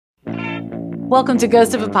Welcome to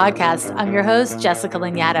Ghost of a Podcast. I'm your host, Jessica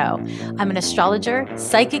Lanyadoo. I'm an astrologer,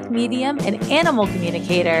 psychic medium, and animal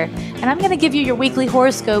communicator, and I'm going to give you your weekly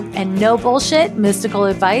horoscope and no bullshit mystical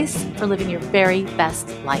advice for living your very best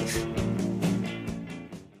life.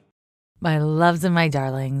 My loves and my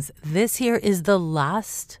darlings, this here is the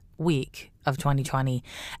last week of 2020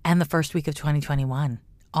 and the first week of 2021.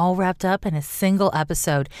 All wrapped up in a single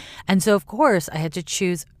episode. And so, of course, I had to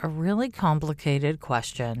choose a really complicated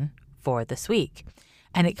question for this week.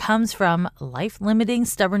 And it comes from life-limiting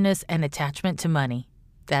stubbornness and attachment to money.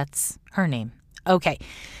 That's her name. Okay,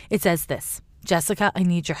 it says this. Jessica, I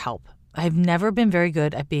need your help. I've never been very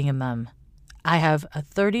good at being a mom. I have a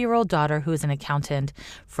 30-year-old daughter who is an accountant,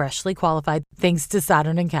 freshly qualified thanks to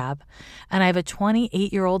Saturn and Cap. And I have a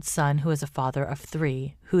 28-year-old son who is a father of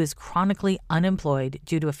 3 who is chronically unemployed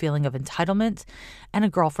due to a feeling of entitlement and a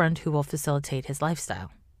girlfriend who will facilitate his lifestyle.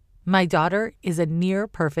 My daughter is a near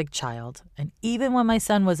perfect child, and even when my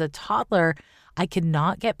son was a toddler, I could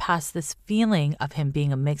not get past this feeling of him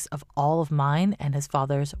being a mix of all of mine and his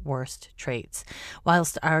father's worst traits,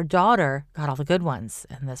 whilst our daughter got all the good ones,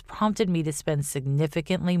 and this prompted me to spend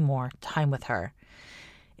significantly more time with her.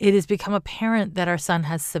 It has become apparent that our son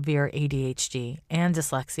has severe ADHD and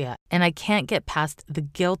dyslexia, and I can't get past the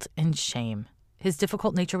guilt and shame. His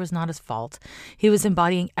difficult nature was not his fault. He was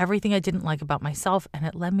embodying everything I didn't like about myself, and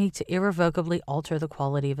it led me to irrevocably alter the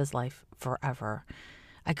quality of his life forever.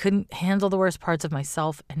 I couldn't handle the worst parts of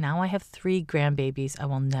myself, and now I have 3 grandbabies I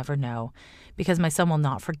will never know because my son will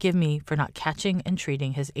not forgive me for not catching and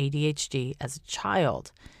treating his ADHD as a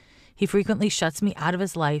child. He frequently shuts me out of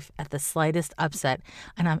his life at the slightest upset,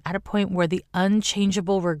 and I'm at a point where the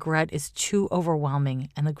unchangeable regret is too overwhelming,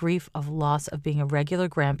 and the grief of loss of being a regular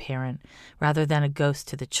grandparent rather than a ghost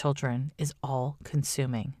to the children is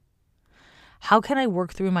all-consuming. How can I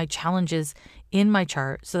work through my challenges in my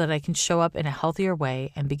chart so that I can show up in a healthier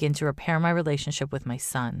way and begin to repair my relationship with my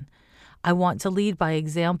son? I want to lead by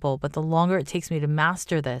example, but the longer it takes me to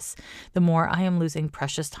master this, the more I am losing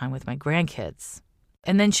precious time with my grandkids.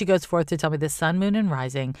 And then she goes forth to tell me the sun, moon, and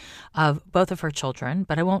rising of both of her children,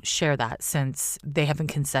 but I won't share that since they haven't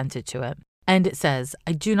consented to it. And it says,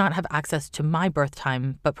 I do not have access to my birth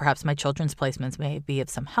time, but perhaps my children's placements may be of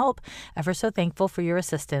some help. Ever so thankful for your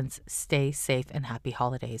assistance. Stay safe and happy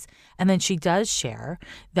holidays. And then she does share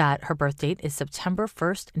that her birth date is September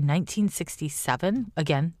 1st, 1967.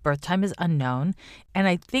 Again, birth time is unknown. And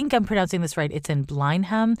I think I'm pronouncing this right. It's in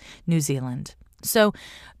Blenheim, New Zealand. So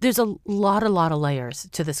there's a lot of layers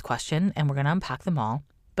to this question, and we're going to unpack them all.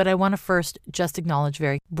 But I want to first just acknowledge,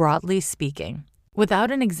 very broadly speaking, without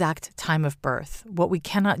an exact time of birth, what we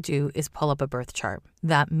cannot do is pull up a birth chart.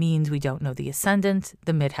 That means we don't know the ascendant,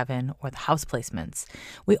 the midheaven, or the house placements.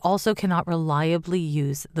 We also cannot reliably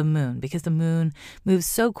use the moon because the moon moves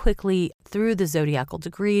so quickly through the zodiacal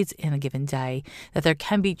degrees in a given day that there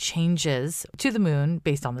can be changes to the moon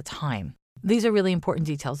based on the time. These are really important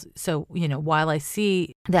details. So, while I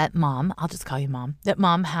see that mom, I'll just call you mom, that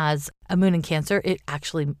mom has a moon in Cancer, it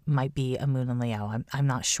actually might be a moon in Leo. I'm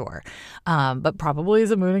not sure, but probably is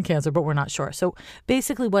a moon in Cancer, but we're not sure. So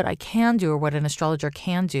basically what I can do, or what an astrologer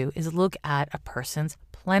can do, is look at a person's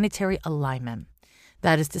planetary alignment.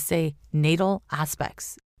 That is to say, natal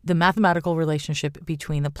aspects. The mathematical relationship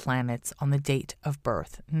between the planets on the date of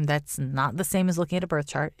birth. And that's not the same as looking at a birth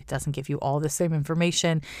chart. It doesn't give you all the same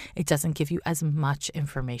information. It doesn't give you as much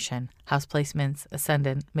information. House placements,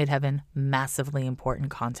 ascendant, midheaven, massively important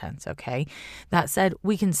content, okay? That said,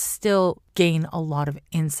 we can still gain a lot of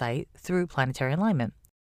insight through planetary alignment.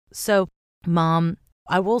 So, Mom,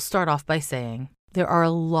 I will start off by saying there are a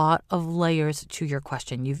lot of layers to your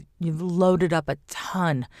question. You've loaded up a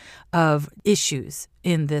ton of issues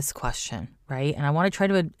in this question, right? And I want to try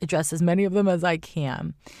to address as many of them as I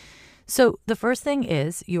can. So the first thing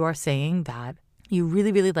is you are saying that you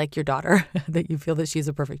really, really like your daughter, that you feel that she's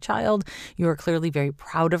a perfect child. You are clearly very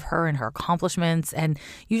proud of her and her accomplishments, and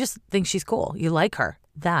you just think she's cool. You like her.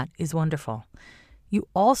 That is wonderful. You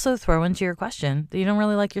also throw into your question that you don't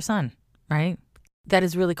really like your son, right? That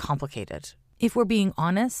is really complicated. If we're being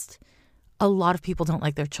honest, a lot of people don't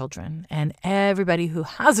like their children, and everybody who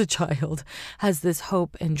has a child has this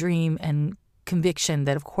hope and dream and conviction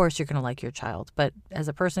that, of course, you're going to like your child. But as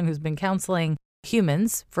a person who's been counseling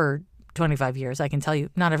humans for 25 years, I can tell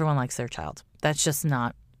you not everyone likes their child. That's just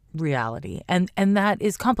not reality. And that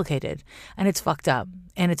is complicated, and it's fucked up,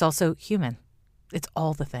 and it's also human. It's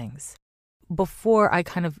all the things. Before I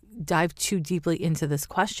kind of dive too deeply into this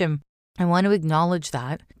question, I want to acknowledge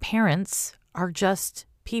that parents are just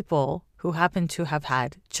people who happen to have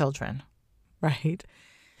had children, right?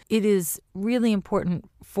 it is really important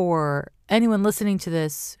for anyone listening to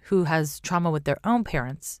this who has trauma with their own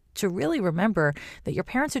parents to really remember that your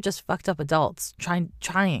parents are just fucked up adults trying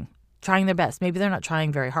their best. Maybe they're not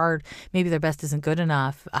trying very hard. Maybe their best isn't good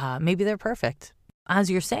enough. Maybe they're perfect.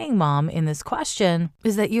 As you're saying, Mom, in this question,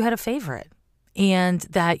 is that you had a favorite and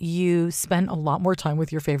that you spent a lot more time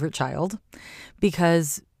with your favorite child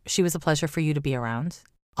because she was a pleasure for you to be around.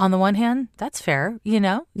 On the one hand, that's fair. You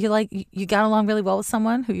got along really well with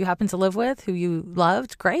someone who you happen to live with, who you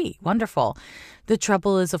loved. Great. Wonderful. The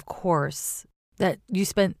trouble is, of course, that you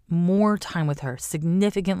spent more time with her,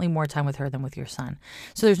 significantly more time with her than with your son.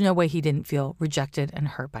 So there's no way he didn't feel rejected and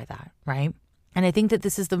hurt by that, right? And I think that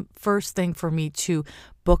this is the first thing for me to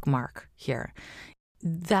bookmark here.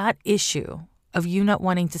 That issue of you not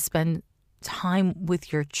wanting to spend time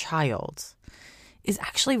with your child is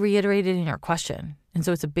actually reiterated in your question. And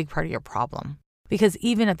so it's a big part of your problem. Because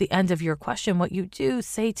even at the end of your question, what you do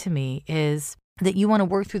say to me is that you want to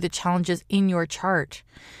work through the challenges in your chart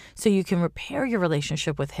so you can repair your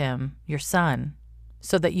relationship with him, your son,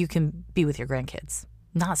 so that you can be with your grandkids,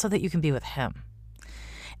 not so that you can be with him.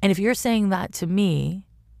 And if you're saying that to me,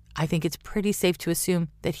 I think it's pretty safe to assume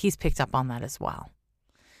that he's picked up on that as well.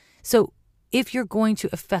 So if you're going to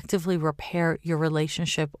effectively repair your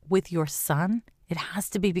relationship with your son, it has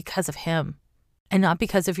to be because of him and not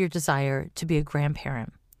because of your desire to be a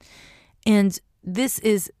grandparent. And this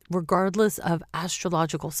is, regardless of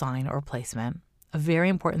astrological sign or placement, a very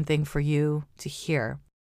important thing for you to hear.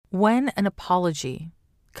 When an apology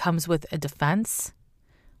comes with a defense,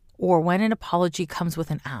 or when an apology comes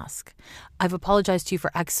with an ask, I've apologized to you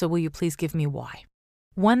for X, so will you please give me Y?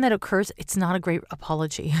 When that occurs, it's not a great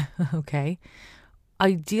apology, okay?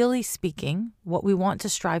 Ideally speaking, what we want to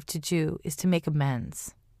strive to do is to make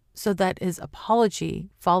amends. So that is apology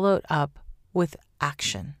followed up with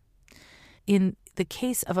action. In the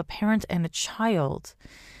case of a parent and a child,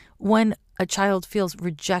 when a child feels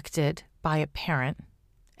rejected by a parent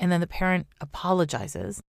and then the parent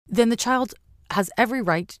apologizes, then the child has every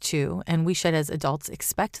right to, and we should as adults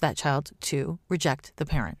expect that child to reject the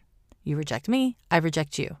parent. You reject me, I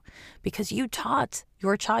reject you, because you taught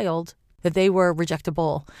your child that they were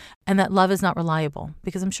rejectable and that love is not reliable,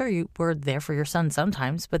 because I'm sure you were there for your son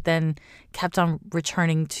sometimes, but then kept on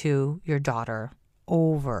returning to your daughter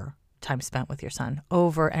over time spent with your son,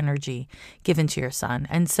 over energy given to your son.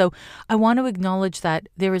 And so I want to acknowledge that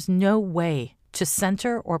there is no way to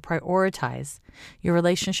center or prioritize your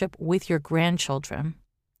relationship with your grandchildren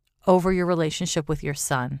over your relationship with your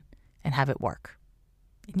son and have it work.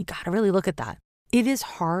 And you got to really look at that. It is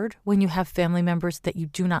hard when you have family members that you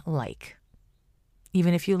do not like,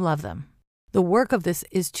 even if you love them. The work of this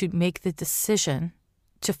is to make the decision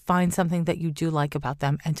to find something that you do like about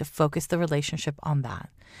them and to focus the relationship on that.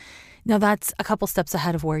 Now, that's a couple steps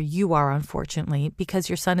ahead of where you are, unfortunately, because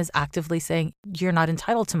your son is actively saying, you're not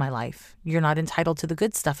entitled to my life. You're not entitled to the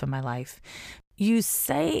good stuff in my life. You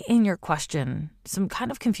say in your question some kind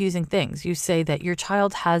of confusing things. You say that your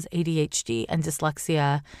child has ADHD and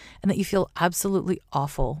dyslexia and that you feel absolutely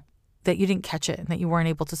awful that you didn't catch it and that you weren't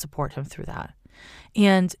able to support him through that.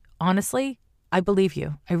 And honestly, I believe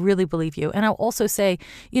you. I really believe you. And I'll also say,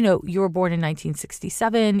 you were born in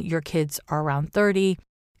 1967. Your kids are around 30.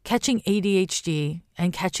 Catching ADHD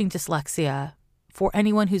and catching dyslexia for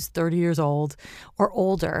anyone who's 30 years old or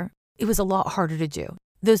older, it was a lot harder to do.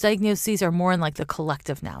 Those diagnoses are more in like the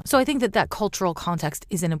collective now. So I think that cultural context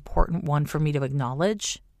is an important one for me to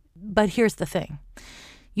acknowledge. But here's the thing.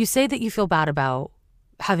 You say that you feel bad about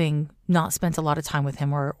having not spent a lot of time with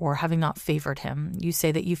him or having not favored him. You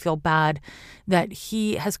say that you feel bad that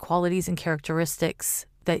he has qualities and characteristics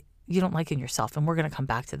that you don't like in yourself. And we're going to come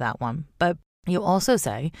back to that one. But you also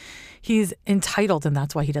say he's entitled and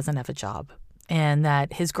that's why he doesn't have a job, and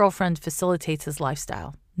that his girlfriend facilitates his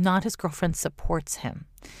lifestyle, not his girlfriend supports him,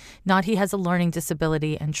 not he has a learning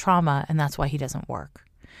disability and trauma and that's why he doesn't work.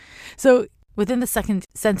 So within the second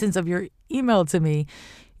sentence of your email to me,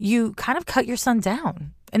 you kind of cut your son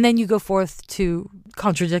down. And then you go forth to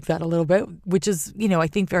contradict that a little bit, which is, I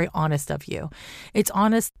think very honest of you. It's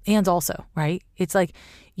honest and also, right? It's like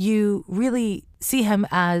you really see him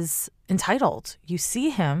as entitled. You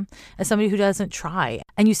see him as somebody who doesn't try.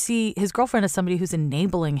 And you see his girlfriend as somebody who's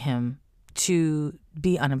enabling him to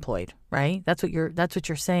be unemployed, right? That's what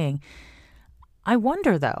you're saying. I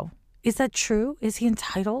wonder though, is that true? Is he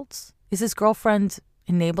entitled? Is his girlfriend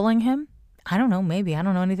enabling him? I don't know, maybe. I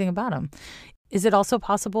don't know anything about him. Is it also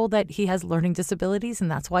possible that he has learning disabilities and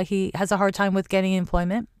that's why he has a hard time with getting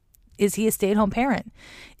employment? Is he a stay-at-home parent?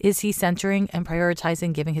 Is he centering and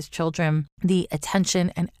prioritizing giving his children the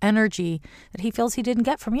attention and energy that he feels he didn't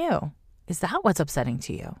get from you? Is that what's upsetting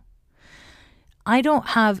to you? I don't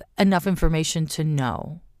have enough information to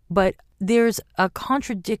know, but there's a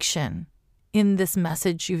contradiction in this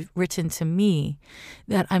message you've written to me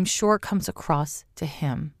that I'm sure comes across to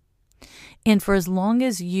him. And for as long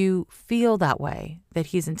as you feel that way, that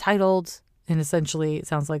he's entitled and essentially it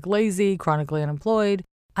sounds like lazy, chronically unemployed,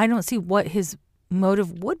 I don't see what his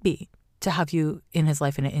motive would be to have you in his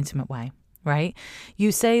life in an intimate way, right?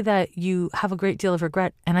 You say that you have a great deal of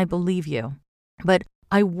regret, and I believe you. But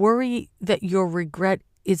I worry that your regret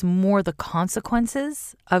is more the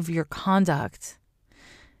consequences of your conduct,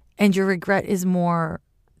 and your regret is more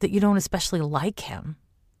that you don't especially like him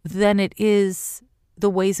than it is the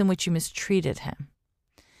ways in which you mistreated him.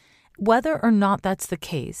 Whether or not that's the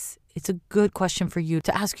case, it's a good question for you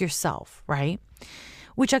to ask yourself, right?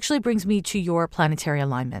 Which actually brings me to your planetary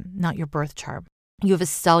alignment, not your birth chart. You have a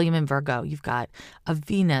stellium in Virgo. You've got a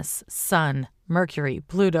Venus, Sun, Mercury,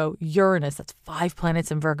 Pluto, Uranus. That's 5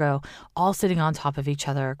 planets in Virgo, all sitting on top of each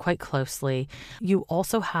other quite closely. You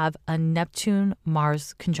also have a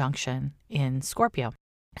Neptune-Mars conjunction in Scorpio.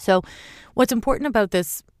 So what's important about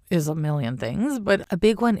this is a million things, but a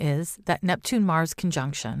big one is that Neptune-Mars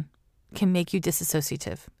conjunction can make you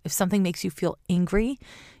disassociative. If something makes you feel angry,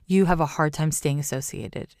 you have a hard time staying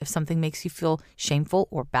associated. If something makes you feel shameful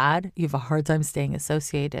or bad, you have a hard time staying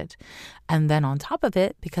associated. And then on top of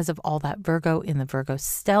it, because of all that Virgo in the Virgo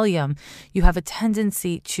stellium, you have a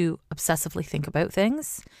tendency to obsessively think about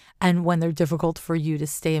things. And when they're difficult for you to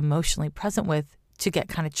stay emotionally present with, to get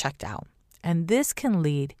kind of checked out. And this can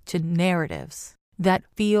lead to narratives that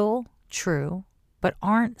feel true, but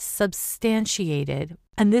aren't substantiated.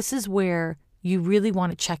 And this is where you really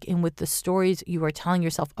want to check in with the stories you are telling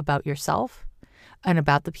yourself about yourself and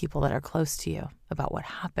about the people that are close to you, about what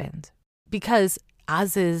happened. Because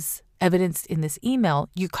as is evidenced in this email,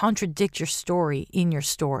 you contradict your story in your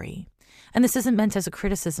story. And this isn't meant as a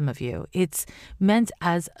criticism of you. It's meant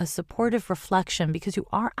as a supportive reflection because you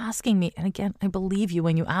are asking me, and again, I believe you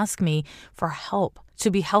when you ask me for help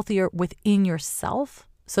to be healthier within yourself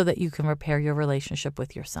so that you can repair your relationship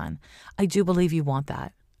with your son. I do believe you want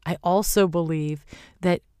that. I also believe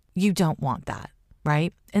that you don't want that,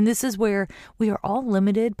 right? And this is where we are all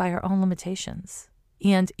limited by our own limitations.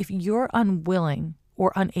 And if you're unwilling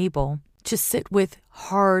or unable to sit with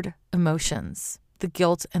hard emotions, the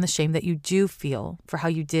guilt and the shame that you do feel for how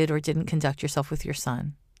you did or didn't conduct yourself with your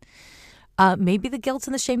son, maybe the guilt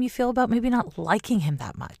and the shame you feel about maybe not liking him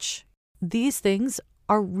that much. These things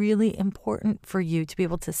are really important for you to be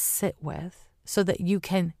able to sit with so that you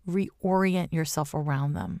can reorient yourself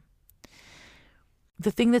around them.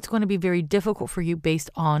 The thing that's going to be very difficult for you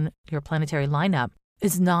based on your planetary lineup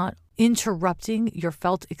is not interrupting your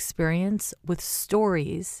felt experience with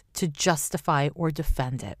stories to justify or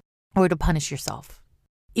defend it or to punish yourself.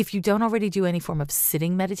 If you don't already do any form of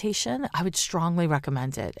sitting meditation, I would strongly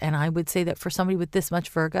recommend it. And I would say that for somebody with this much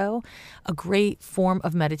Virgo, a great form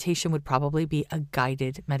of meditation would probably be a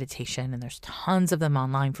guided meditation. And there's tons of them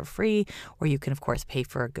online for free, or you can, of course, pay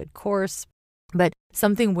for a good course. But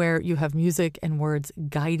something where you have music and words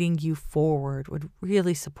guiding you forward would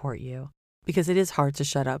really support you because it is hard to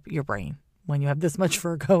shut up your brain when you have this much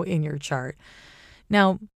Virgo in your chart.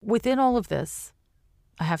 Now, within all of this,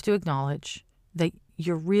 I have to acknowledge that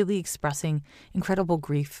you're really expressing incredible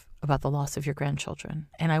grief about the loss of your grandchildren.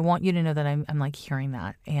 And I want you to know that I'm like hearing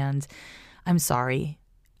that. And I'm sorry.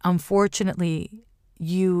 Unfortunately,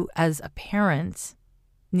 you as a parent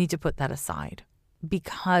need to put that aside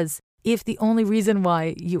because if the only reason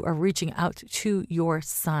why you are reaching out to your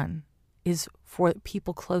son is for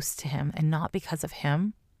people close to him and not because of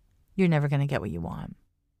him, you're never going to get what you want.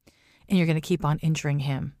 And you're going to keep on injuring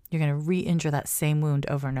him. You're going to re-injure that same wound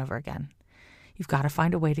over and over again. You've got to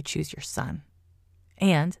find a way to choose your son.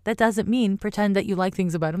 And that doesn't mean pretend that you like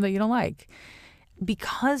things about him that you don't like.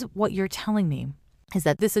 Because what you're telling me is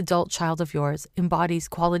that this adult child of yours embodies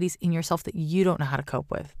qualities in yourself that you don't know how to cope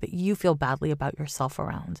with, that you feel badly about yourself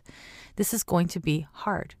around. This is going to be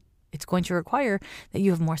hard. It's going to require that you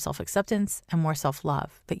have more self-acceptance and more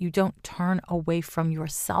self-love, that you don't turn away from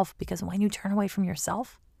yourself, because when you turn away from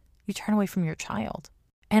yourself, you turn away from your child.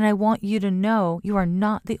 And I want you to know you are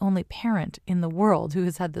not the only parent in the world who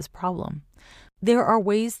has had this problem. There are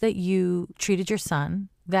ways that you treated your son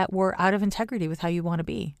that were out of integrity with how you want to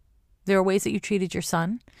be. There are ways that you treated your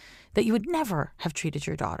son that you would never have treated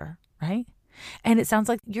your daughter, right? And it sounds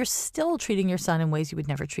like you're still treating your son in ways you would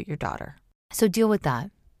never treat your daughter. So deal with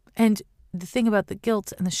that. And the thing about the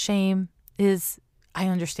guilt and the shame is, I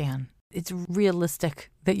understand. It's realistic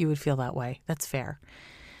that you would feel that way. That's fair.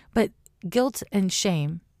 But guilt and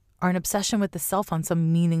shame are an obsession with the self on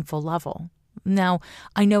some meaningful level. Now,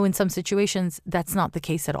 I know in some situations that's not the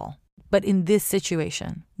case at all. But in this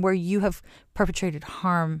situation where you have perpetrated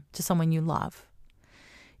harm to someone you love,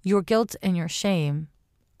 your guilt and your shame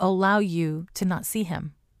allow you to not see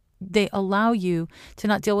him. They allow you to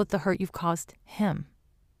not deal with the hurt you've caused him.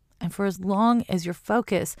 And for as long as your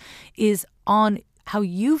focus is on how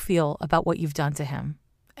you feel about what you've done to him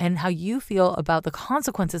and how you feel about the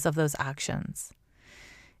consequences of those actions,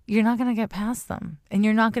 you're not going to get past them, and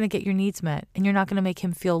you're not going to get your needs met, and you're not going to make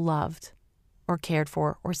him feel loved or cared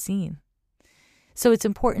for or seen. So it's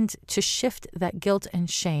important to shift that guilt and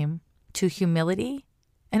shame to humility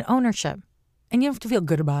and ownership. And you don't have to feel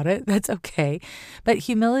good about it. That's okay. But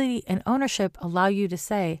humility and ownership allow you to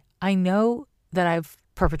say, I know that I've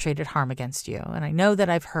perpetrated harm against you, and I know that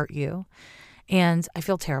I've hurt you, and I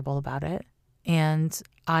feel terrible about it. And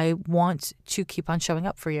I want to keep on showing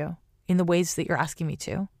up for you in the ways that you're asking me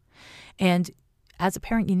to. And as a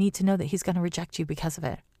parent, you need to know that he's going to reject you because of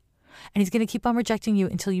it. And he's going to keep on rejecting you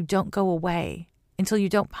until you don't go away, until you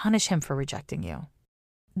don't punish him for rejecting you.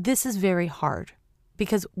 This is very hard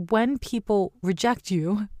because when people reject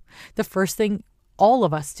you, the first thing all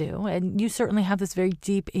of us do, and you certainly have this very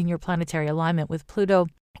deep in your planetary alignment with Pluto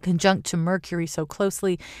conjunct to Mercury so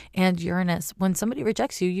closely and Uranus, when somebody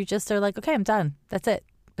rejects you, you just are like, okay, I'm done. That's it.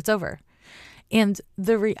 It's over. And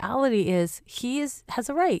the reality is he has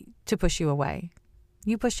a right to push you away.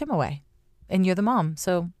 You pushed him away and you're the mom.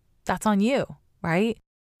 So that's on you, right?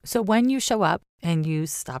 So when you show up and you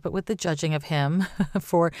stop it with the judging of him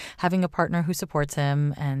for having a partner who supports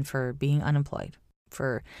him and for being unemployed,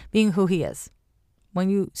 for being who he is, when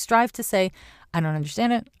you strive to say, I don't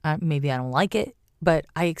understand it, maybe I don't like it, but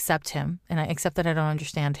I accept him and I accept that I don't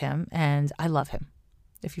understand him and I love him.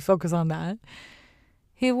 If you focus on that,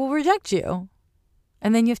 he will reject you.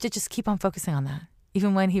 And then you have to just keep on focusing on that,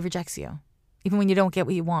 even when he rejects you, even when you don't get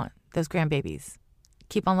what you want, those grandbabies.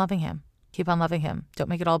 Keep on loving him. Keep on loving him. Don't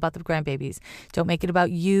make it all about the grandbabies. Don't make it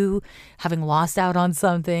about you having lost out on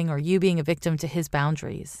something or you being a victim to his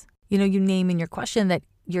boundaries. You know, you name in your question that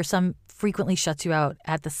your son frequently shuts you out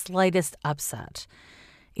at the slightest upset.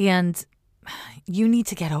 And you need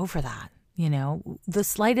to get over that. You know, the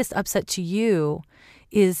slightest upset to you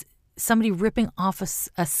is somebody ripping off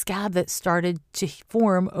a scab that started to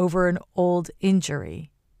form over an old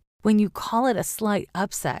injury. When you call it a slight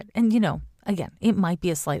upset, and you know, again, it might be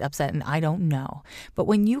a slight upset and I don't know, but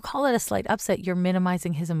when you call it a slight upset, you're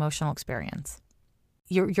minimizing his emotional experience.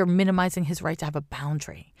 You're minimizing his right to have a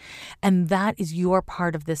boundary. And that is your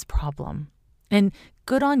part of this problem. And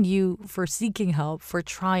good on you for seeking help, for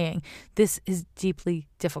trying. This is deeply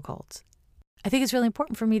difficult. I think it's really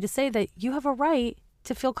important for me to say that you have a right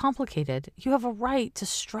to feel complicated. You have a right to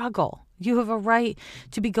struggle. You have a right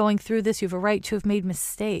to be going through this. You have a right to have made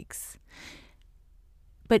mistakes.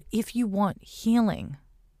 But if you want healing,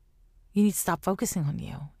 you need to stop focusing on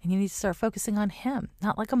you and you need to start focusing on him,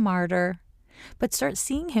 not like a martyr, but start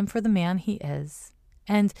seeing him for the man he is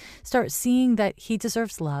and start seeing that he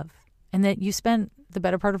deserves love and that you spent the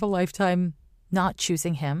better part of a lifetime not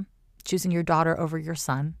choosing him, choosing your daughter over your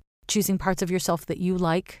son, choosing parts of yourself that you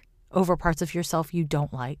like over parts of yourself you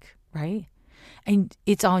don't like, right? And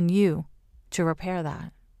it's on you to repair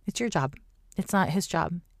that. It's your job. It's not his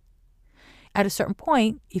job. At a certain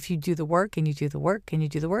point, if you do the work and you do the work and you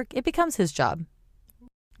do the work, it becomes his job.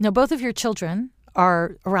 Now, both of your children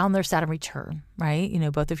are around their Saturn return, right? You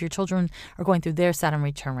know, both of your children are going through their Saturn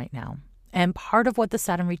return right now. And part of what the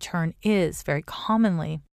Saturn return is, very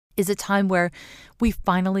commonly, is a time where we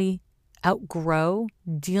finally outgrow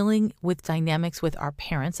dealing with dynamics with our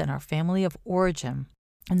parents and our family of origin,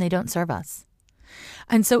 and they don't serve us.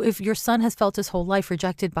 And so if your son has felt his whole life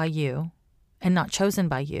rejected by you and not chosen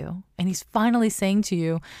by you, and he's finally saying to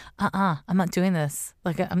you, I'm not doing this.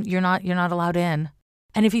 Like, you're not allowed in.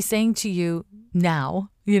 And if he's saying to you now,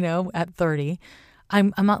 you know, at 30,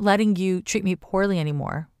 I'm not letting you treat me poorly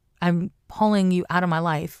anymore. I'm pulling you out of my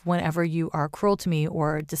life whenever you are cruel to me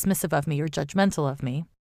or dismissive of me or judgmental of me.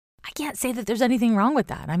 I can't say that there's anything wrong with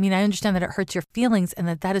that. I mean, I understand that it hurts your feelings and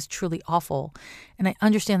that is truly awful. And I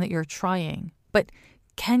understand that you're trying. But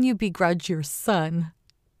can you begrudge your son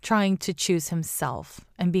trying to choose himself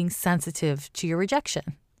and being sensitive to your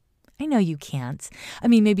rejection? I know you can't. I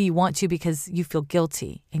mean, maybe you want to because you feel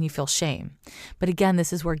guilty and you feel shame. But again,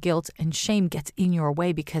 this is where guilt and shame gets in your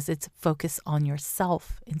way because it's focused on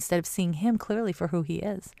yourself instead of seeing him clearly for who he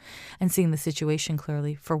is and seeing the situation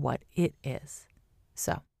clearly for what it is.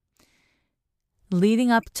 So, leading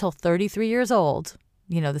up till 33 years old,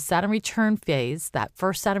 you know, the Saturn return phase, that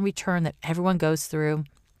first Saturn return that everyone goes through,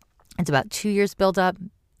 it's about 2 years build up.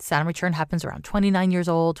 Saturn return happens around 29 years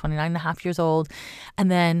old, 29 and a half years old. And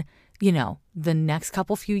then the next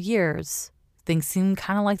few years, things seem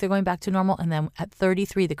kind of like they're going back to normal. And then at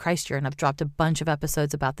 33, the Christ year, and I've dropped a bunch of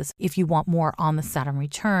episodes about this if you want more on the Saturn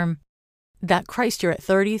return, that Christ year at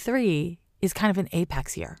 33 is kind of an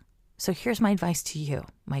apex year. So here's my advice to you,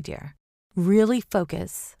 my dear. Really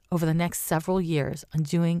focus over the next several years on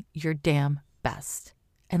doing your damn best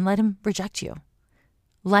and let him reject you.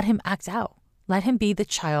 Let him act out. Let him be the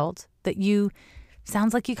child that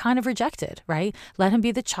sounds like you kind of rejected, right? Let him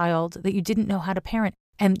be the child that you didn't know how to parent.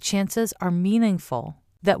 And chances are meaningful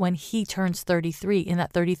that when he turns 33 in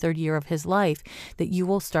that 33rd year of his life, that you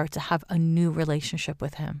will start to have a new relationship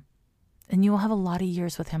with him. And you will have a lot of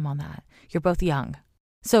years with him on that. You're both young.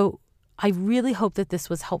 So I really hope that this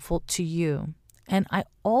was helpful to you. And I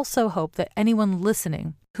also hope that anyone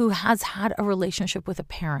listening who has had a relationship with a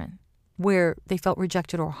parent where they felt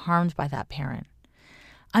rejected or harmed by that parent,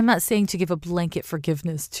 I'm not saying to give a blanket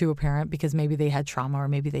forgiveness to a parent because maybe they had trauma or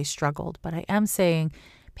maybe they struggled, but I am saying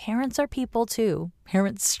parents are people too.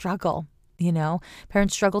 Parents struggle,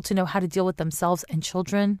 Parents struggle to know how to deal with themselves, and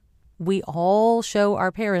children, we all show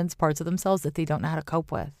our parents parts of themselves that they don't know how to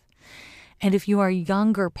cope with. And if you are a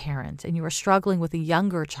younger parent and you are struggling with a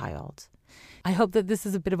younger child, I hope that this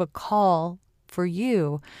is a bit of a call for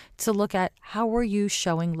you to look at how are you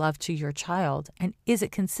showing love to your child, and is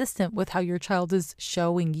it consistent with how your child is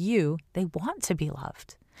showing you they want to be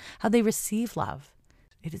loved, how they receive love.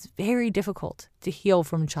 It is very difficult to heal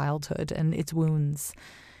from childhood and its wounds,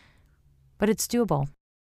 but it's doable,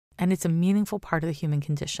 and it's a meaningful part of the human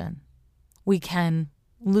condition. We can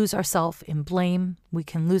lose ourselves in blame, we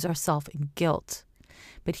can lose ourselves in guilt,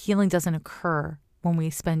 but healing doesn't occur when we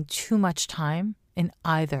spend too much time in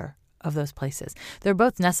either of those places. They're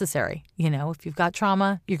both necessary. If you've got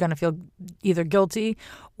trauma, you're going to feel either guilty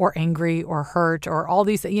or angry or hurt or all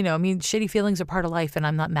these, shitty feelings are part of life, and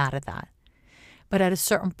I'm not mad at that. But at a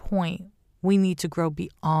certain point, we need to grow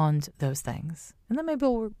beyond those things. And then maybe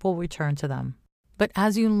we'll return to them. But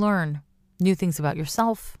as you learn new things about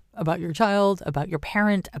yourself, about your child, about your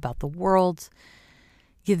parent, about the world,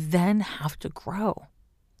 you then have to grow.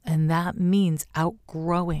 And that means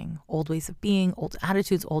outgrowing old ways of being, old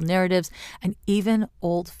attitudes, old narratives, and even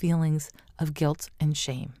old feelings of guilt and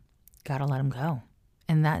shame. Gotta let them go.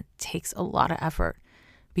 And that takes a lot of effort.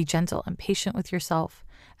 Be gentle and patient with yourself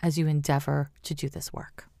as you endeavor to do this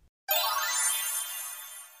work.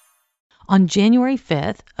 On January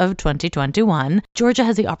 5th of 2021, Georgia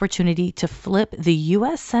has the opportunity to flip the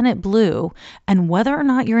U.S. Senate blue, and whether or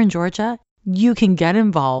not you're in Georgia, you can get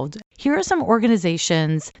involved. Here are some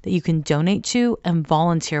organizations that you can donate to and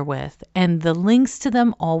volunteer with, and the links to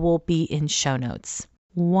them all will be in show notes.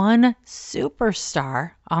 One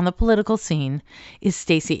superstar on the political scene is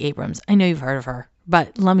Stacey Abrams. I know you've heard of her,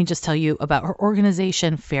 but let me just tell you about her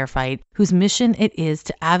organization, Fair Fight, whose mission it is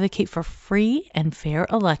to advocate for free and fair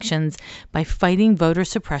elections by fighting voter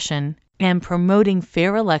suppression and promoting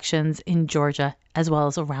fair elections in Georgia as well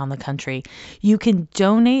as around the country. You can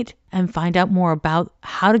donate and find out more about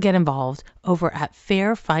how to get involved over at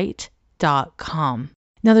fairfight.com.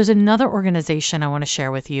 Now, there's another organization I want to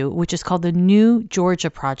share with you, which is called the New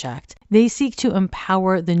Georgia Project. They seek to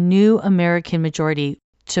empower the new American majority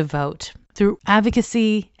to vote through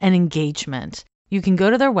advocacy and engagement. You can go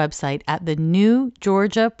to their website at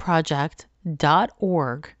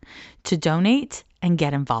thenewgeorgiaproject.org to donate and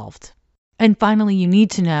get involved. And finally, you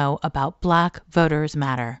need to know about Black Voters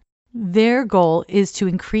Matter. Their goal is to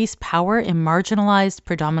increase power in marginalized,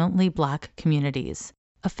 predominantly Black communities.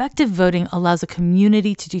 Effective voting allows a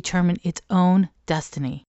community to determine its own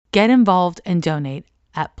destiny. Get involved and donate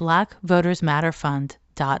at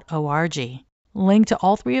blackvotersmatterfund.org. Link to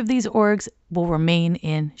all three of these orgs will remain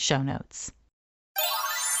in show notes.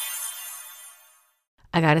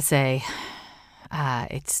 I gotta say,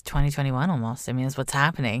 it's 2021 almost. I mean, it's what's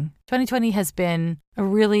happening. 2020 has been a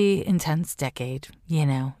really intense decade.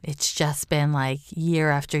 It's just been like year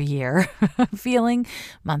after year, feeling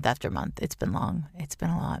month after month. It's been long. It's been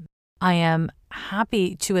a lot. I am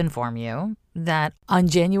happy to inform you that on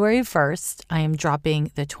January 1st, I am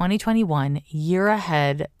dropping the 2021 Year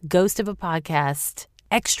Ahead Ghost of a Podcast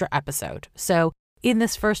extra episode. So in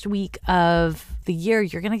this first week of the year,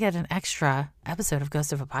 you're going to get an extra episode of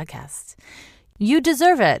Ghost of a Podcast. You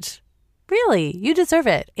deserve it. Really, you deserve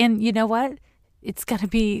it. And you know what? It's going to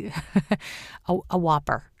be a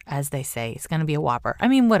whopper, as they say. It's going to be a whopper. I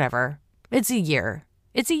mean, whatever. It's a year.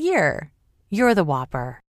 It's a year. You're the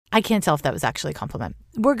whopper. I can't tell if that was actually a compliment.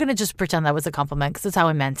 We're going to just pretend that was a compliment because that's how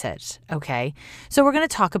I meant it. Okay. So we're going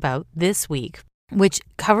to talk about this week, which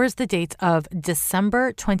covers the dates of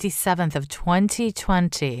December 27th of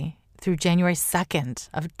 2020 through January 2nd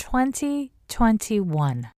of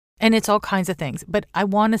 2021. And it's all kinds of things. But I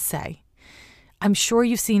want to say, I'm sure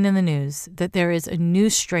you've seen in the news that there is a new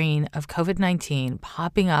strain of COVID-19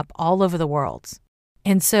 popping up all over the world.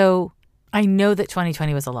 And so I know that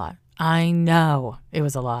 2020 was a lot. I know it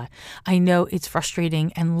was a lot. I know it's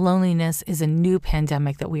frustrating, and loneliness is a new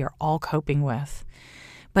pandemic that we are all coping with.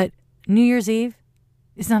 But New Year's Eve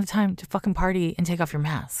is not a time to fucking party and take off your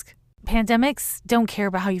mask. Pandemics don't care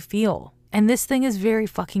about how you feel. And this thing is very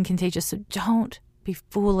fucking contagious. So don't be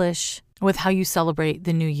foolish with how you celebrate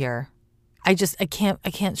the new year. I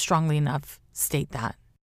can't strongly enough state that.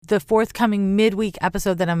 The forthcoming midweek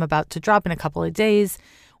episode that I'm about to drop in a couple of days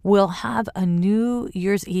will have a New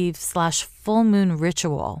Year's Eve / full moon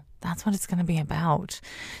ritual. That's what it's going to be about.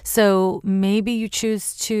 So maybe you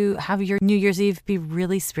choose to have your New Year's Eve be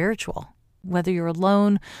really spiritual, whether you're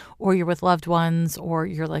alone or you're with loved ones or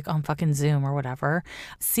you're like on fucking Zoom or whatever.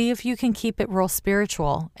 See if you can keep it real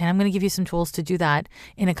spiritual. And I'm going to give you some tools to do that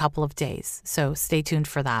in a couple of days. So stay tuned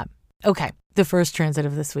for that. Okay, the first transit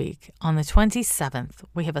of this week. On the 27th,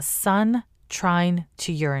 we have a Sun trine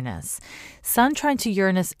to Uranus. Sun trine to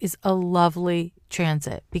Uranus is a lovely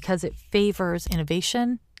transit because it favors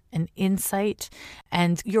innovation and insight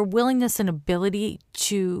and your willingness and ability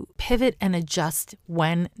to pivot and adjust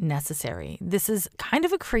when necessary. This is kind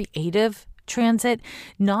of a creative transit,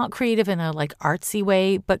 not creative in a like artsy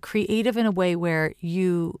way, but creative in a way where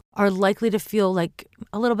you are likely to feel like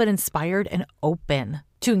a little bit inspired and open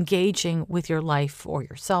to engaging with your life or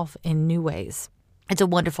yourself in new ways. It's a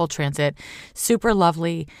wonderful transit, super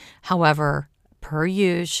lovely. However, per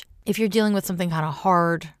usual, if you're dealing with something kind of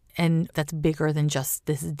hard and that's bigger than just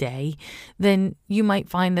this day, then you might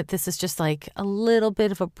find that this is just like a little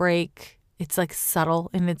bit of a break. It's like subtle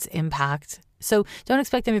in its impact. So don't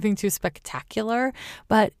expect anything too spectacular,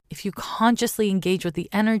 but if you consciously engage with the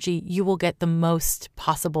energy, you will get the most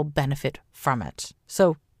possible benefit from it.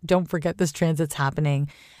 So don't forget this transit's happening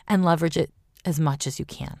and leverage it as much as you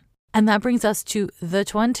can. And that brings us to the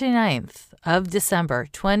 29th of December,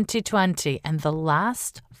 2020, and the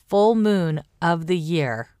last full moon of the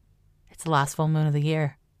year. It's the last full moon of the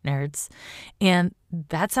year, nerds. And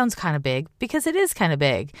that sounds kind of big because it is kind of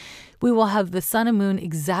big. We will have the sun and moon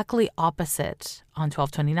exactly opposite on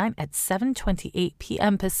 12/29 at 7:28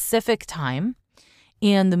 p.m. Pacific time.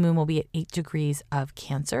 And the moon will be at 8 degrees of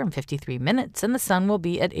Cancer in 53 minutes. And the sun will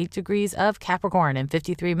be at 8 degrees of Capricorn in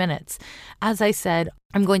 53 minutes. As I said,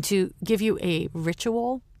 I'm going to give you a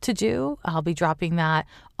ritual to do. I'll be dropping that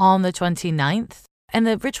on the 29th. And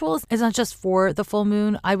the ritual is not just for the full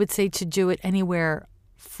moon. I would say to do it anywhere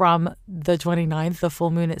from the 29th, the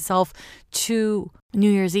full moon itself, to New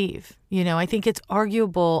Year's Eve. You know, I think it's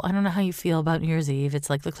arguable. I don't know how you feel about New Year's Eve. It's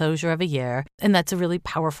like the closure of a year, and that's a really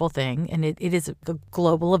powerful thing. And it is a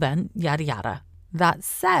global event, yada, yada. That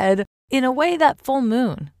said, in a way, that full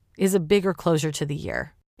moon is a bigger closure to the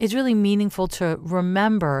year. It's really meaningful to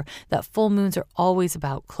remember that full moons are always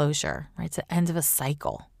about closure, right? It's the end of a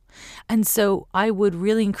cycle. And so I would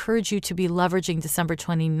really encourage you to be leveraging December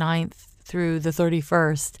 29th through the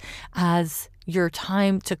 31st as your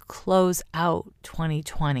time to close out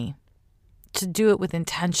 2020, to do it with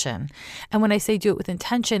intention. And when I say do it with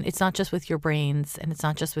intention, it's not just with your brains and it's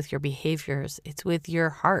not just with your behaviors, it's with your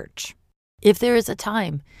heart. If there is a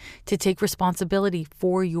time to take responsibility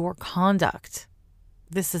for your conduct,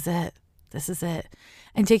 this is it. This is it.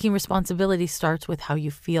 And taking responsibility starts with how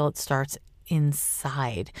you feel. It starts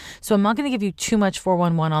inside. So I'm not going to give you too much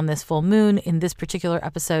 411 on this full moon in this particular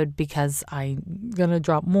episode because I'm going to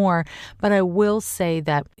drop more. But I will say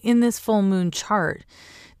that in this full moon chart,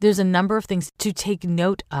 there's a number of things to take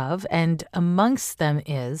note of. And amongst them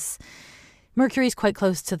is Mercury is quite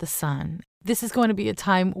close to the sun. This is going to be a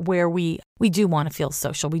time where we do want to feel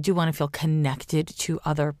social. We do want to feel connected to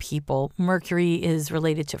other people. Mercury is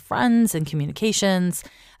related to friends and communications.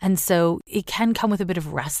 And so it can come with a bit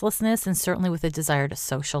of restlessness and certainly with a desire to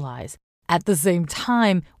socialize. At the same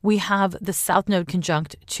time, we have the South Node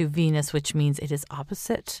conjunct to Venus, which means it is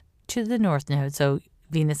opposite to the North Node. So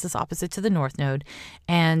Venus is opposite to the North Node,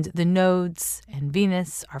 and the nodes and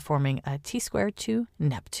Venus are forming a T-square to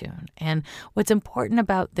Neptune. And what's important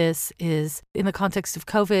about this is, in the context of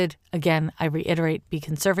COVID, again, I reiterate, be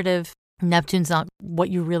conservative. Neptune's not what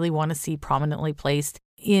you really want to see prominently placed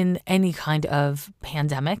in any kind of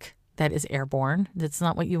pandemic that is airborne. That's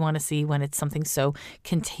not what you want to see when it's something so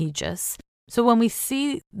contagious. So when we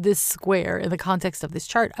see this square in the context of this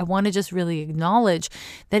chart, I want to just really acknowledge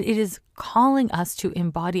that it is calling us to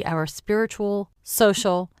embody our spiritual,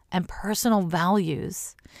 social, and personal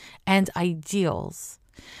values and ideals.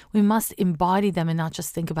 We must embody them and not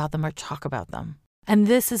just think about them or talk about them. And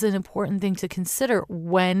this is an important thing to consider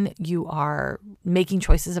when you are making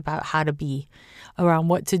choices about how to be, around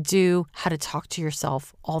what to do, how to talk to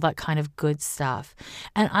yourself, all that kind of good stuff.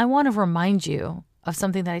 And I want to remind you of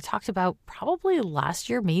something that I talked about probably last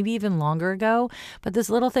year, maybe even longer ago, but this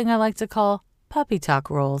little thing I like to call puppy talk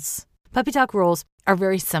rules. Puppy talk rules are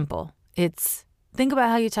very simple. It's think about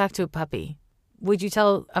how you talk to a puppy. Would you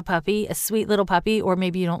tell a puppy, a sweet little puppy, or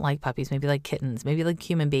maybe you don't like puppies, maybe like kittens, maybe like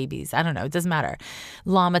human babies. I don't know. It doesn't matter.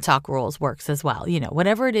 Llama talk rules works as well.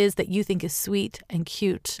 Whatever it is that you think is sweet and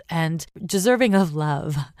cute and deserving of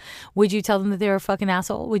love. Would you tell them that they're a fucking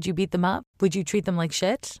asshole? Would you beat them up? Would you treat them like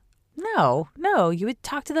shit? No. You would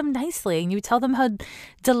talk to them nicely and you would tell them how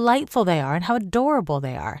delightful they are and how adorable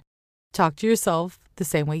they are. Talk to yourself the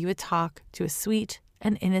same way you would talk to a sweet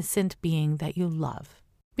and innocent being that you love.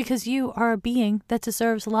 Because you are a being that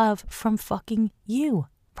deserves love from fucking you,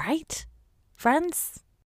 right? Friends?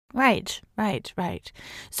 Right.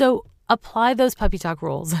 So apply those puppy talk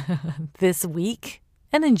rules this week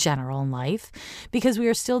and in general in life, because we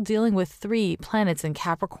are still dealing with 3 planets in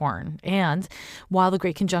Capricorn. And while the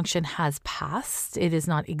Great Conjunction has passed, it is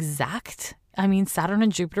not exact. I mean, Saturn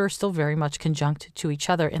and Jupiter are still very much conjunct to each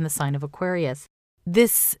other in the sign of Aquarius.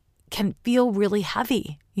 This can feel really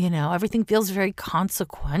heavy. Everything feels very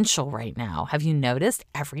consequential right now. Have you noticed?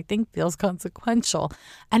 Everything feels consequential,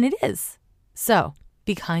 and it is. So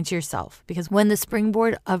be kind to yourself, because when the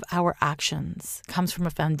springboard of our actions comes from a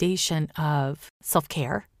foundation of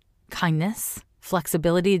self-care, kindness,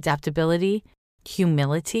 flexibility, adaptability,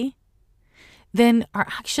 humility, then our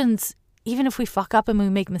actions, even if we fuck up and we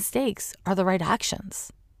make mistakes, are the right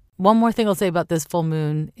actions. One more thing I'll say about this full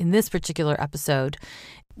moon in this particular episode.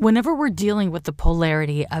 Whenever we're dealing with the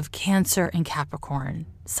polarity of Cancer and Capricorn,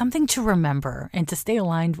 something to remember and to stay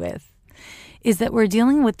aligned with is that we're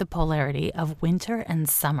dealing with the polarity of winter and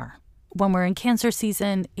summer. When we're in Cancer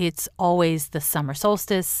season, it's always the summer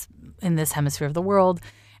solstice in this hemisphere of the world,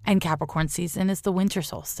 and Capricorn season is the winter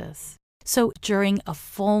solstice. So during a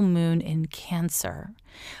full moon in Cancer,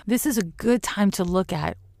 this is a good time to look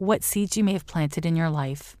at what seeds you may have planted in your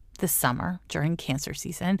life this summer during Cancer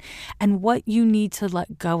season, and what you need to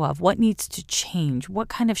let go of, what needs to change, what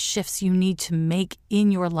kind of shifts you need to make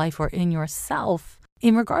in your life or in yourself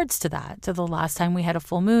in regards to that, to the last time we had a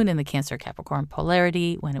full moon in the Cancer-Capricorn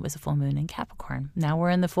polarity when it was a full moon in Capricorn. Now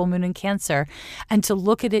we're in the full moon in Cancer, and to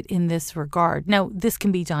look at it in this regard. Now, this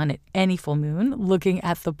can be done at any full moon, looking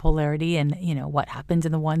at the polarity and, what happened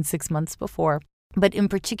in the one 6 months before. But in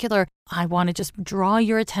particular, I want to just draw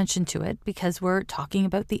your attention to it because we're talking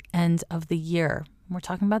about the end of the year. We're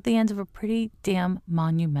talking about the end of a pretty damn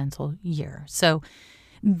monumental year. So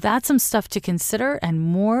that's some stuff to consider, and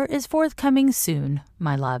more is forthcoming soon,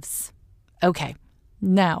 my loves. Okay,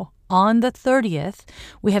 now on the 30th,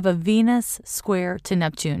 we have a Venus square to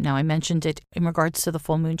Neptune. Now, I mentioned it in regards to the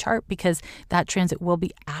full moon chart because that transit will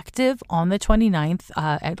be active on the 29th.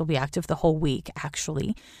 It'll be active the whole week,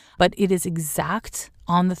 actually, but it is exact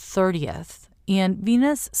on the 30th. And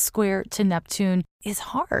Venus square to Neptune is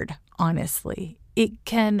hard, honestly. It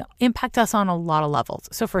can impact us on a lot of levels.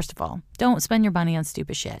 So first of all, don't spend your money on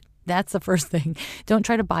stupid shit. That's the first thing. Don't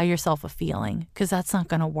try to buy yourself a feeling because that's not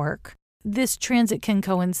going to work. This transit can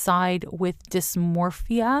coincide with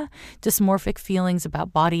dysmorphic feelings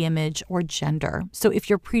about body image or gender. So if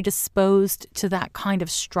you're predisposed to that kind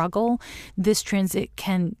of struggle, this transit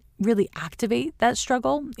can really activate that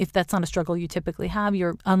struggle. If that's not a struggle you typically have,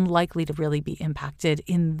 you're unlikely to really be impacted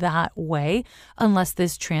in that way unless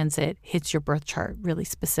this transit hits your birth chart really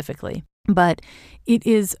specifically. But it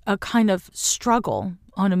is a kind of struggle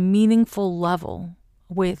on a meaningful level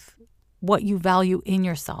with what you value in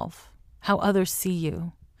yourself, how others see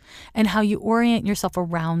you, and how you orient yourself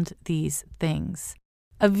around these things.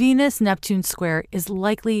 A Venus-Neptune square is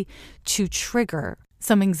likely to trigger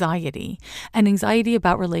some anxiety, and anxiety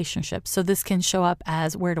about relationships. So this can show up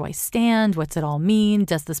as, where do I stand? What's it all mean?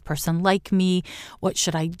 Does this person like me? What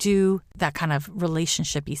should I do? That kind of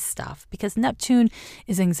relationship-y stuff. Because Neptune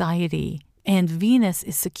is anxiety and Venus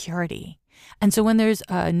is security. And so when there's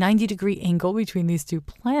a 90-degree angle between these two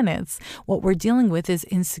planets, what we're dealing with is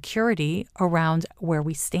insecurity around where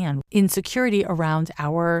we stand, insecurity around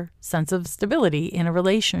our sense of stability in a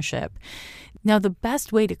relationship. Now, the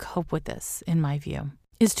best way to cope with this, in my view,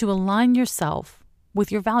 is to align yourself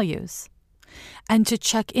with your values and to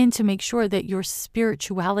check in to make sure that your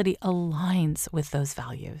spirituality aligns with those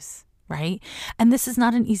values. Right? And this is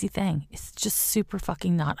not an easy thing. It's just super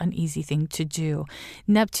fucking not an easy thing to do.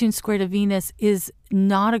 Neptune square to Venus is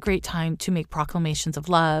not a great time to make proclamations of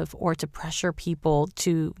love or to pressure people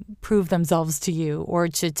to prove themselves to you or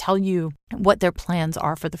to tell you what their plans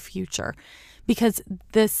are for the future. because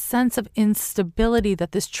the sense of instability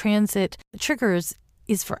that this transit triggers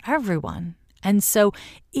is for everyone. And so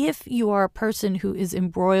if you are a person who is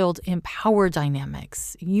embroiled in power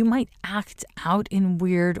dynamics, you might act out in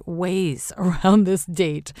weird ways around this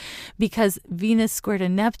date, because Venus squared to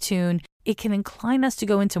Neptune, it can incline us to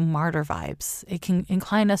go into martyr vibes. It can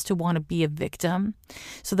incline us to want to be a victim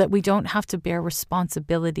so that we don't have to bear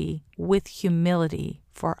responsibility with humility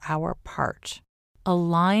for our part.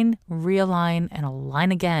 Align, realign, and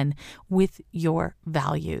align again with your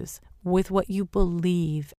values, with what you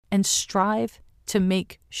believe, and strive to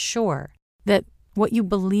make sure that what you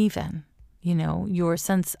believe in, your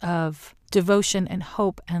sense of devotion and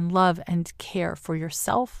hope and love and care for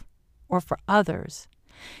yourself or for others,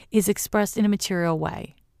 is expressed in a material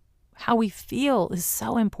way. How we feel is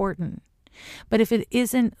so important. But if it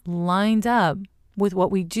isn't lined up with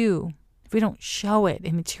what we do, if we don't show it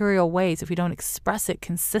in material ways, if we don't express it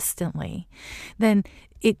consistently, then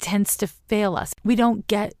it tends to fail us. We don't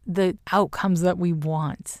get the outcomes that we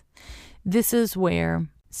want. This is where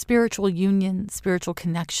spiritual union, spiritual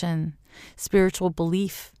connection, spiritual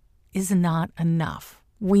belief is not enough.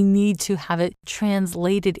 We need to have it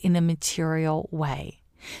translated in a material way.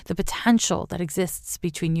 The potential that exists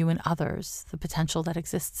between you and others, the potential that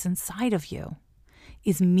exists inside of you,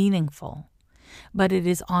 is meaningful. But it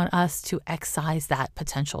is on us to excise that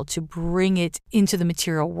potential, to bring it into the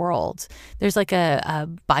material world. There's like a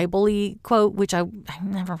Bible-y quote, which I've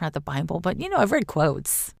never read the Bible, but I've read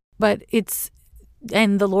quotes. But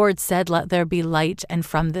and the Lord said, "Let there be light, and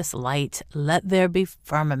from this light, let there be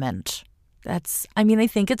firmament." I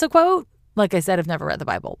think it's a quote. Like I said, I've never read the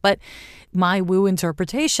Bible, but my woo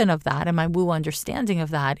interpretation of that and my woo understanding of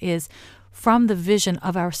that is from the vision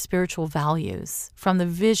of our spiritual values, from the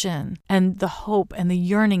vision and the hope and the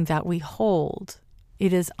yearning that we hold.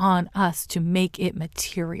 It is on us to make it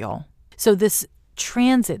material. So this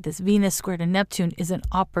transit, this Venus square to Neptune, is an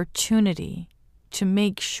opportunity to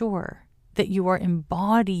make sure that you are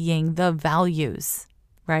embodying the values,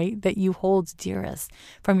 right, that you hold dearest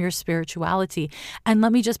from your spirituality. And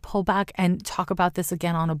let me just pull back and talk about this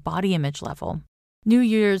again on a body image level. New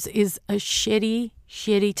Year's is a shitty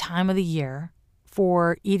time of the year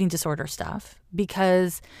for eating disorder stuff,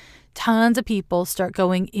 because tons of people start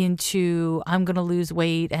going into, I'm going to lose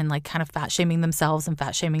weight, and like kind of fat shaming themselves and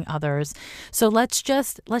fat shaming others. So let's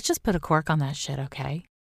just put a cork on that shit, okay?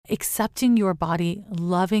 Accepting your body,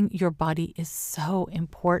 loving your body is so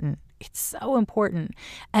important. It's so important.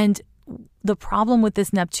 And the problem with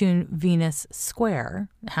this Neptune-Venus square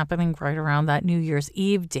happening right around that New Year's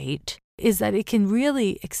Eve date is that it can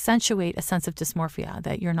really accentuate a sense of dysmorphia,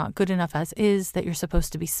 that you're not good enough as is, that you're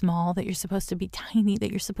supposed to be small, that you're supposed to be tiny,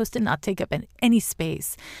 that you're supposed to not take up any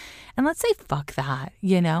space. And let's say fuck that,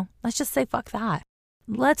 Let's just say fuck that.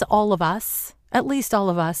 Let's all of us, at least all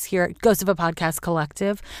of us here at Ghost of a Podcast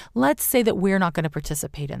Collective, let's say that we're not going to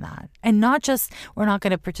participate in that. And not just we're not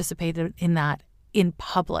going to participate in that in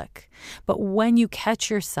public, but when you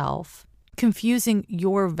catch yourself confusing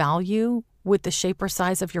your value with the shape or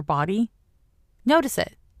size of your body, notice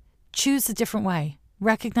it. Choose a different way.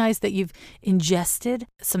 Recognize that you've ingested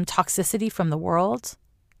some toxicity from the world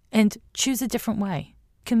and choose a different way.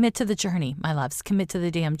 Commit to the journey, my loves. Commit to the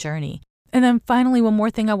damn journey. And then finally, one more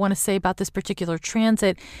thing I want to say about this particular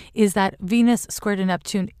transit is that Venus square to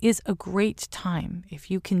Neptune is a great time. If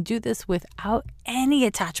you can do this without any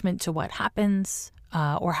attachment to what happens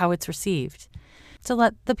or how it's received, to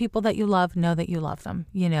let the people that you love know that you love them,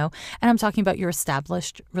 And I'm talking about your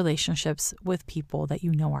established relationships with people that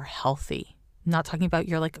you know are healthy. I'm not talking about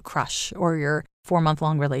your like a crush or your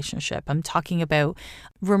 4-month-long relationship. I'm talking about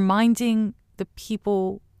reminding the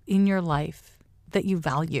people in your life that you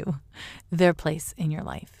value their place in your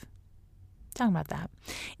life. Talking about that.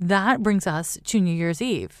 That brings us to New Year's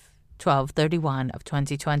Eve, 12/31 of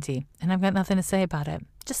 2020. And I've got nothing to say about it.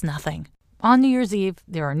 Just nothing. On New Year's Eve,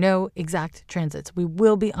 there are no exact transits. We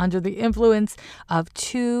will be under the influence of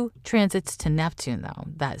 2 transits to Neptune, though.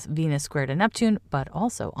 That's Venus square to Neptune, but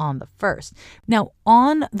also on the 1st. Now,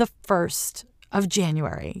 on the 1st of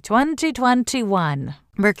January, 2021,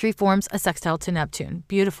 Mercury forms a sextile to Neptune.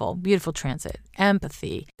 Beautiful, beautiful transit.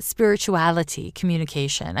 Empathy, spirituality,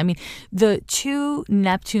 communication. The 2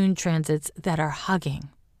 Neptune transits that are hugging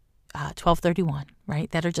 12/31, right?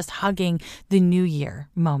 That are just hugging the new year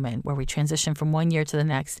moment where we transition from one year to the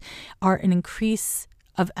next are an increase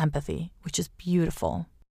of empathy, which is beautiful.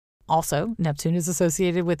 Also, Neptune is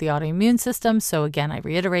associated with the autoimmune system. So again, I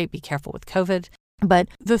reiterate, be careful with COVID. But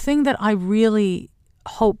the thing that I really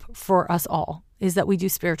hope for us all is that we do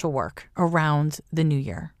spiritual work around the new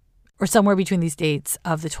year or somewhere between these dates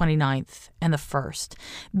of the 29th and the 1st,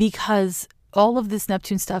 because all of this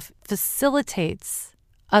Neptune stuff facilitates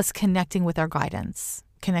us connecting with our guidance,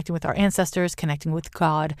 connecting with our ancestors, connecting with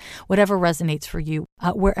God, whatever resonates for you,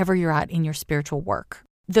 wherever you're at in your spiritual work.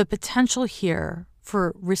 The potential here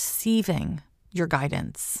for receiving your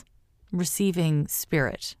guidance, receiving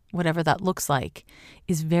spirit, whatever that looks like,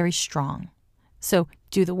 is very strong. So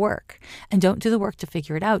do the work, and don't do the work to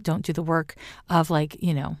figure it out. Don't do the work of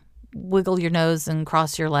wiggle your nose and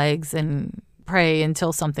cross your legs and pray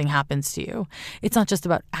until something happens to you. It's not just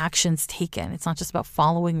about actions taken. It's not just about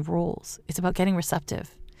following rules. It's about getting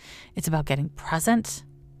receptive. It's about getting present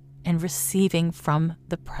and receiving from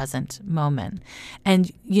the present moment.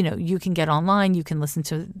 And, you can get online, you can listen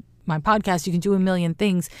to my podcast, you can do a million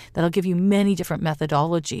things that'll give you many different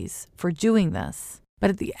methodologies for doing this.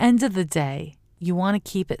 But at the end of the day, you want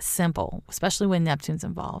to keep it simple, especially when Neptune's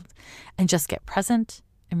involved, and just get present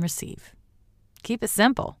and receive. Keep it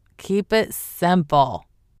simple. Keep it simple.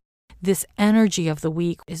 This energy of the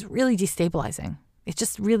week is really destabilizing.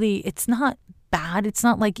 It's not bad. It's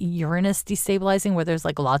not like Uranus destabilizing where there's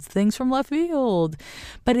lots of things from left field,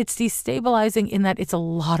 but it's destabilizing in that it's a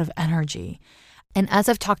lot of energy. And as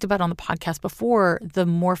I've talked about on the podcast before, the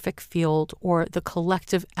morphic field or the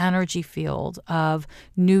collective energy field of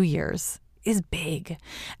New Year's is big.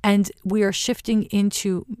 And we are shifting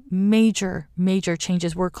into major, major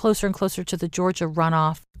changes. We're closer and closer to the Georgia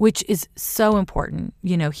runoff, which is so important,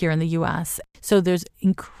 here in the U.S. So there's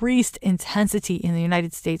increased intensity in the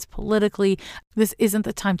United States politically. This isn't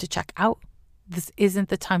the time to check out. This isn't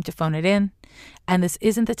the time to phone it in. And this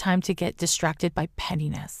isn't the time to get distracted by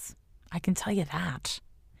pettiness. I can tell you that.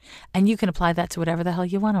 And you can apply that to whatever the hell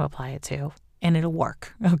you want to apply it to, and it'll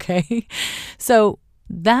work, okay? So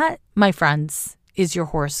that, my friends, is your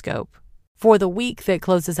horoscope for the week that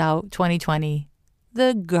closes out 2020,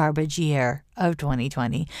 the garbage year of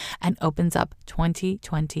 2020, and opens up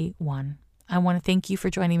 2021. I want to thank you for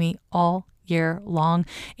joining me all year long.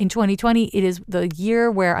 In 2020, it is the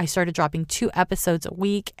year where I started dropping 2 episodes a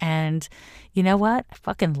week. And you know what? I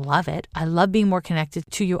fucking love it. I love being more connected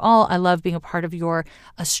to you all. I love being a part of your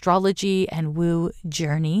astrology and woo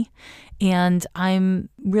journey. And I'm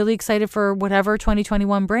really excited for whatever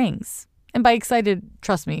 2021 brings. And by excited,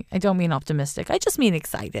 trust me, I don't mean optimistic. I just mean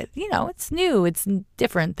excited. It's new. It's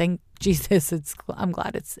different. Thank Jesus. I'm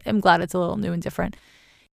glad it's a little new and different.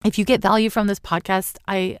 If you get value from this podcast,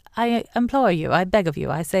 I implore you, I beg of you,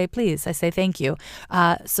 I say please, I say thank you.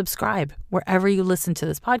 Subscribe wherever you listen to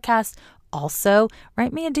this podcast. Also,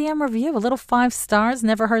 write me a DM review, a little 5 stars.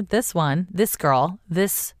 Never heard this one, this girl,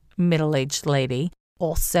 this middle-aged lady.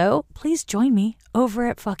 Also, please join me over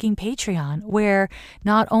at fucking Patreon, where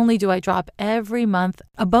not only do I drop every month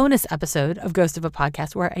a bonus episode of Ghost of a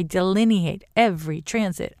Podcast where I delineate every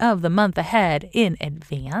transit of the month ahead in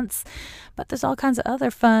advance, but there's all kinds of other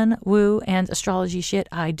fun woo and astrology shit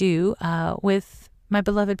I do with my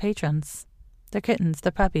beloved patrons. They're kittens,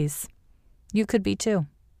 they're puppies. You could be too.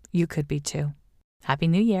 You could be too. Happy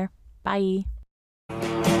New Year. Bye.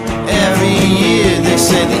 Every year they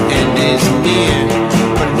say the end is near,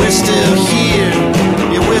 but we're still here,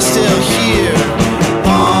 yeah, we're still here.